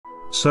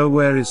So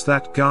where is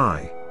that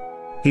guy?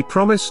 He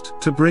promised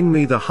to bring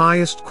me the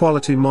highest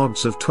quality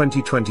mods of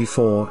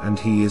 2024 and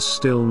he is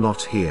still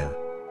not here.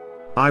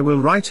 I will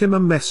write him a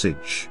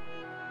message.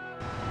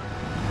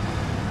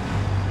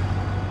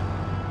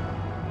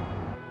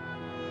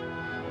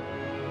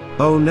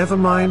 Oh, never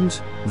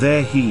mind,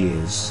 there he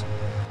is.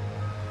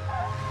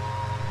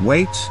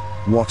 Wait,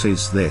 what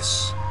is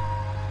this?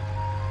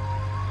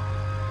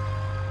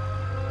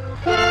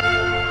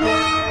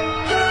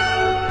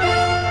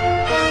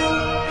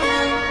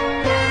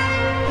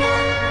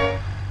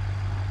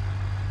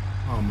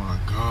 Oh my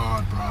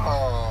God, bro.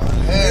 Oh,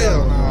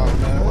 hell no,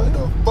 man. What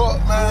the fuck,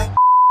 man?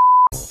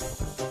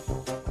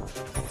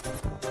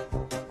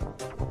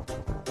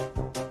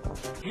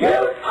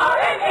 You are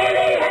an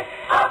idiot!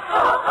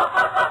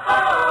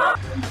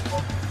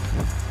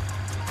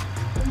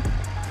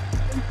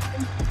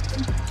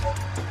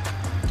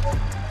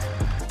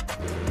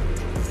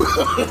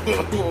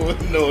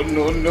 No,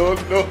 no, no,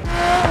 no.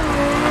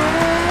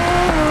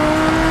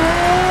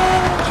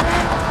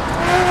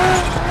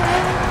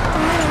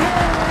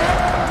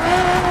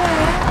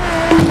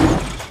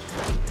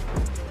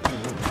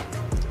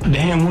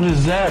 Damn, what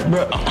is that,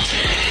 bro?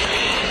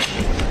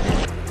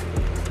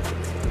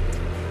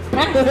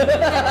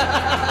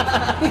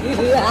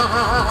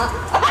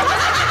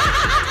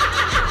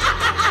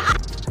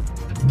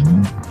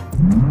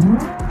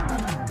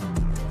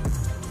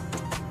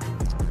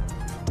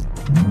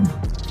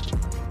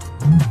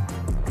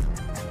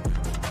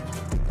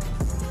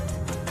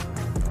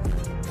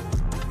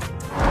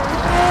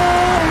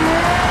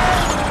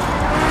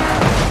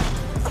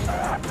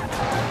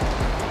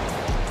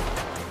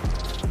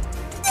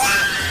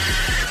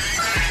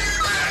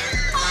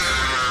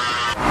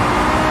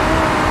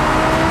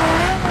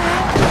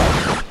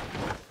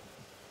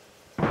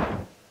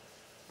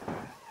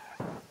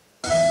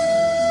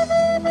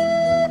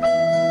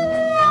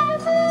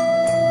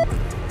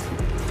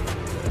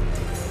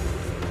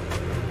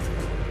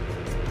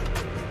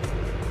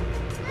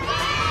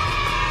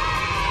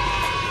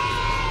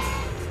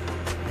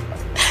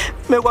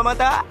 Me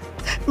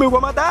voy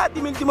a matar,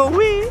 dime el último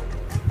oui,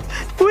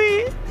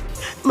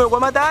 me voy a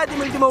matar,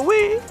 dime el último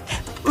oui,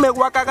 me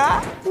voy a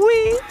cagar,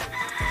 oui,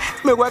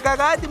 me voy a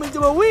cagar, dime el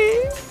último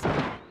oui.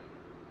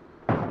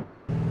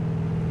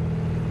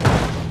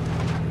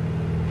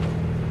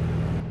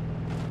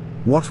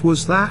 What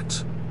was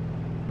that?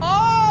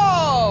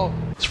 Oh!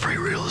 It's free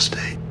real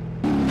estate.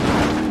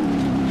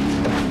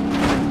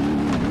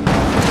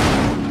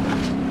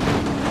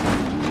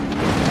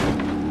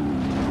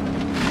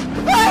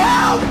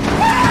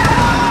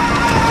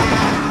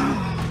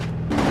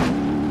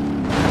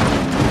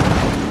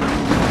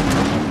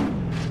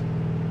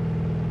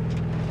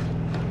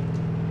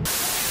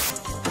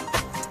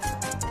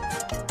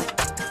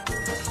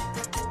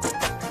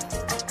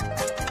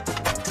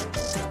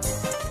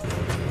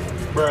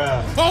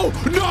 Bruh. Oh,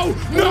 no,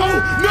 no,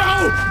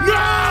 no,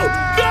 no,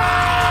 no!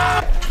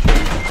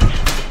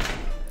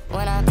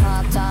 When I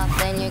popped off,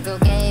 then your girl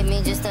gave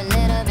me just a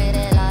little bit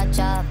of la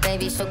chop.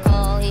 Baby, so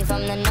cold, he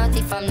from the north,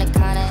 he from the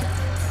continent.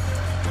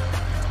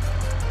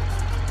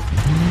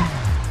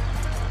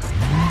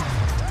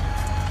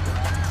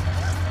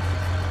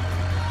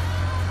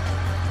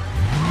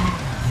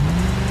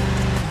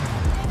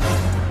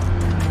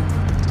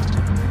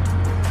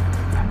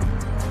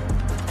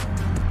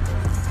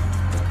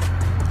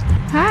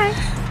 Hi.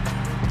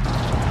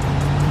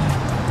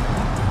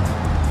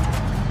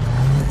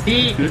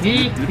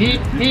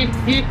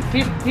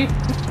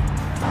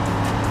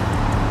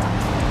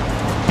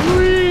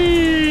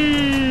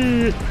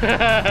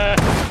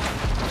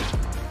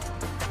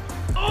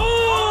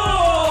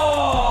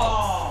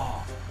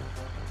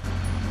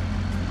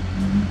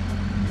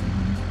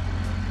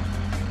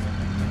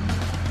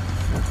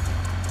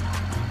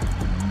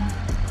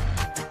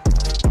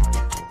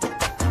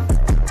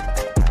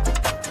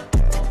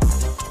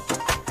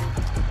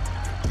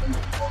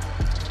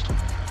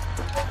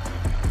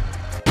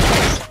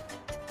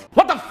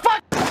 What the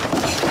fuck?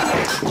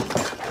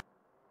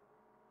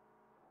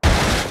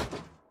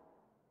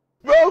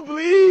 Bro,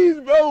 please,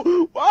 bro.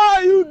 Why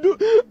are you do?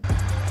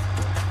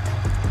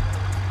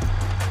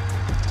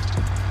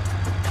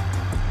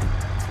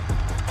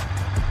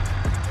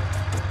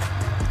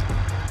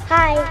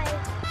 Hi.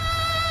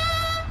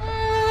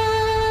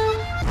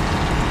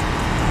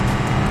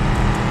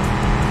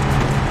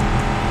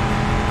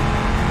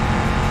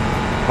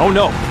 Oh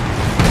no.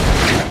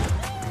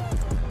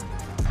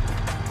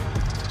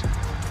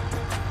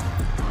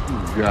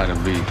 You gotta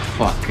be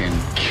fucking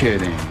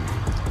kidding.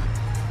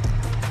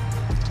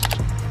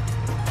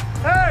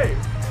 Hey!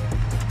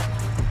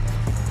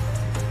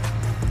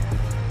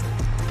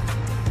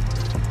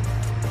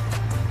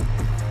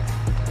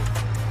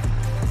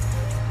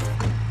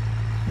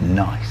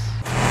 Nice.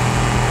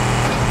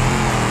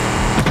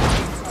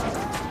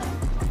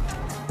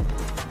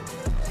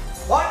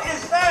 What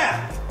is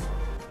that?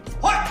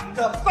 What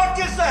the fuck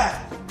is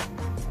that?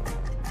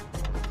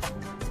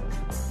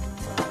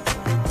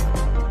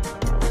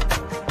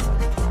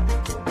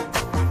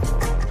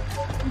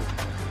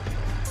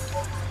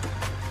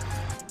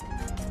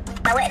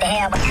 what the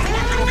hell? What the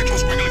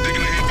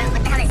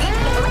hell is it?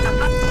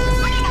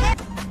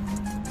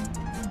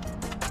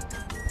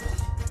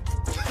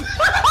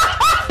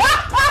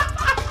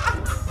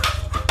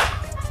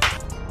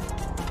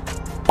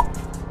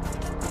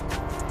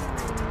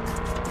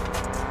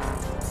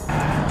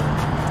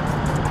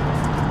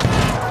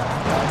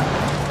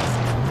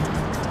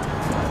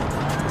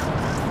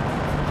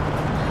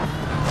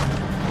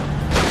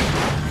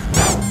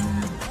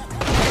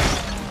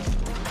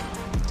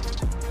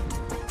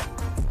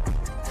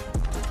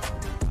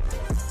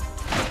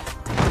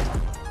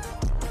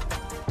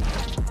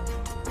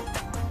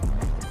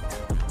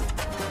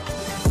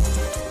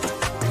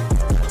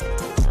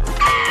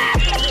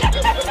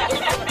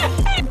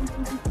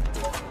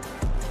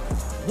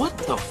 What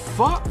the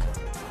fuck?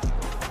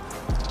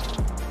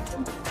 What the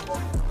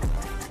fuck?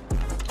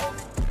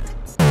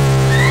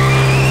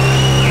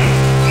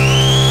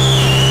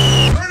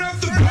 Turn up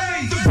the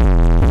bass.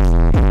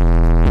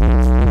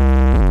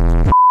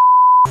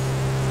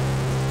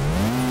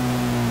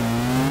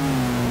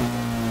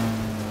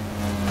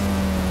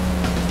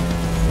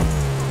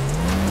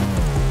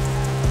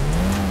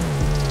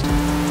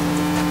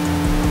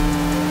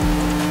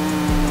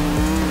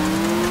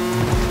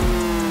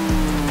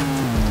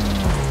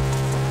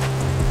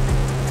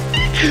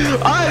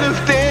 I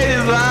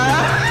understand,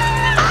 man.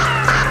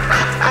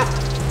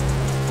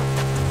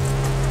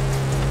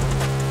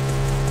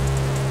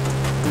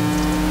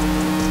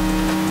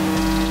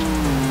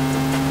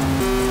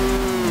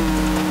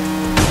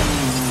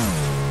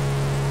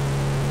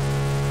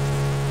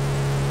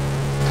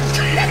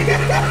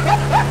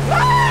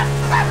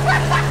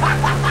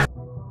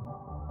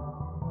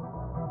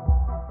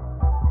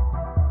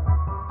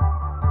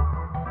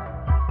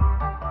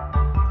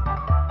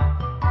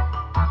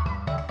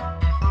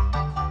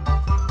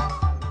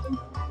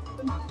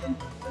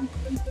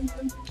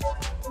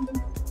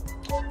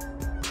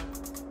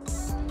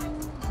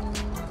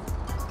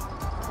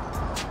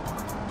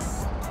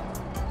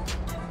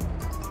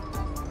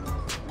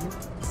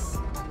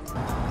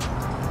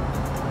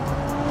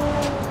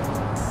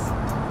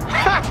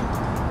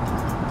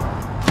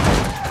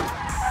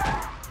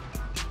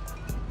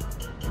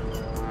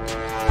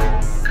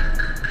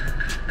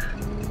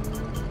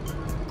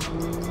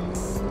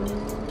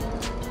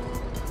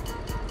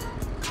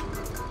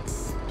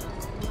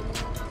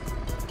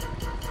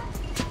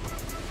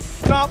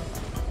 Stop.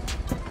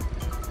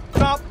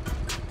 Stop.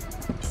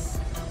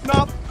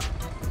 Stop.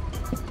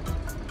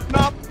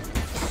 Stop.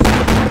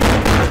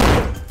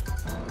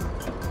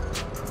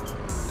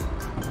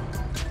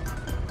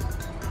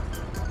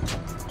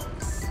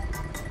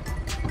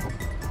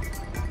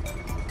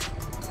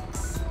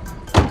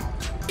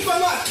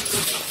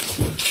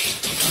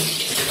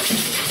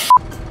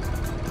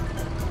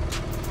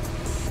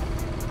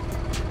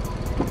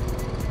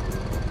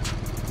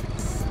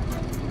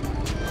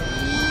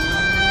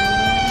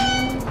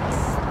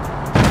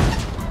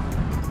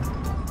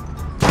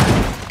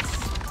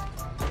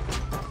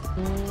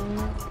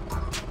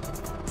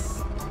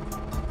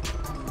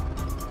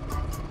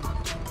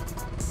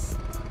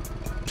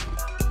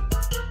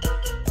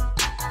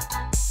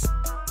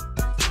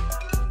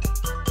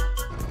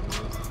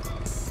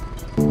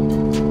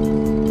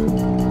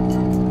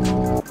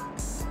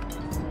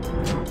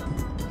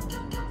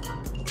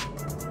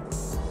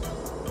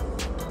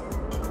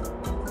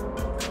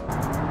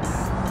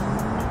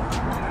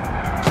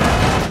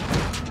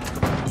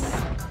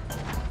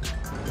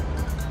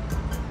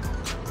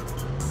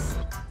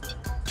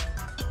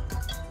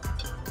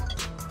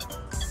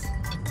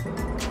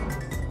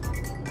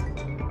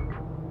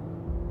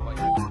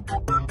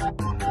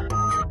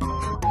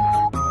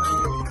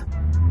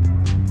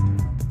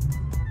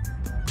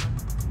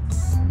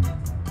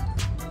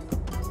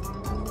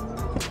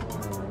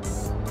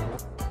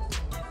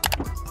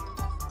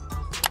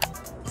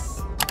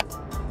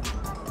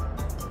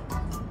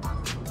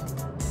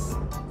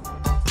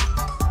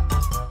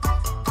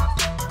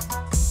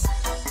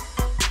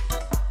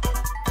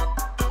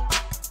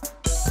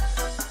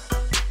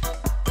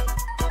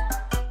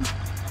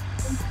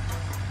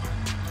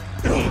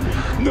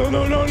 No,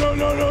 no, no, no,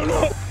 no, no,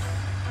 no.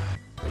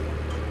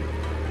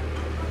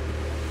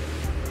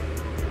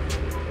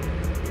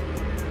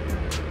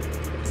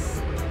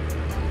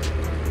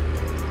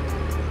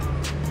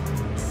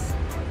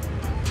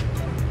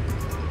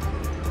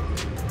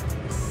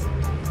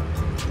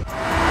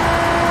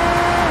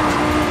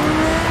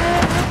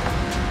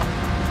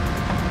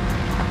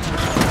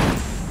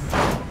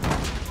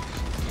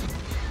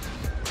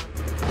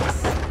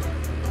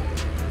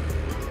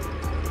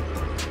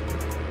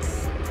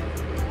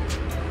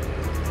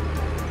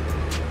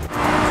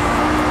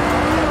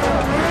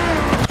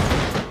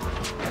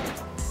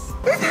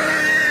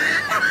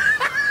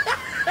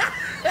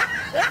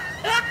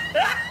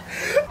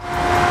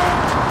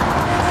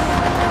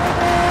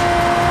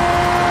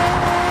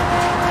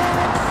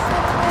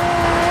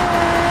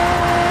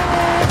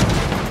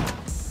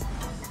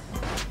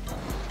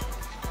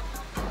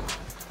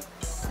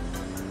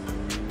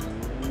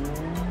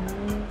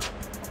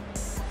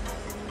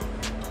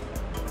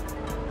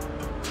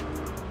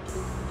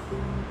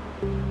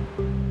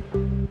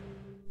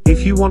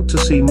 If you want to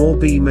see more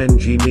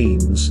BeamNG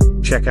memes,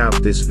 check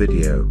out this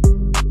video.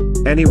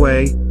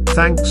 Anyway,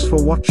 thanks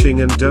for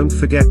watching and don't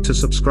forget to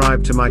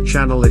subscribe to my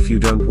channel if you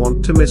don't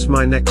want to miss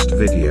my next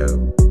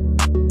video.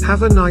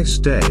 Have a nice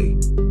day.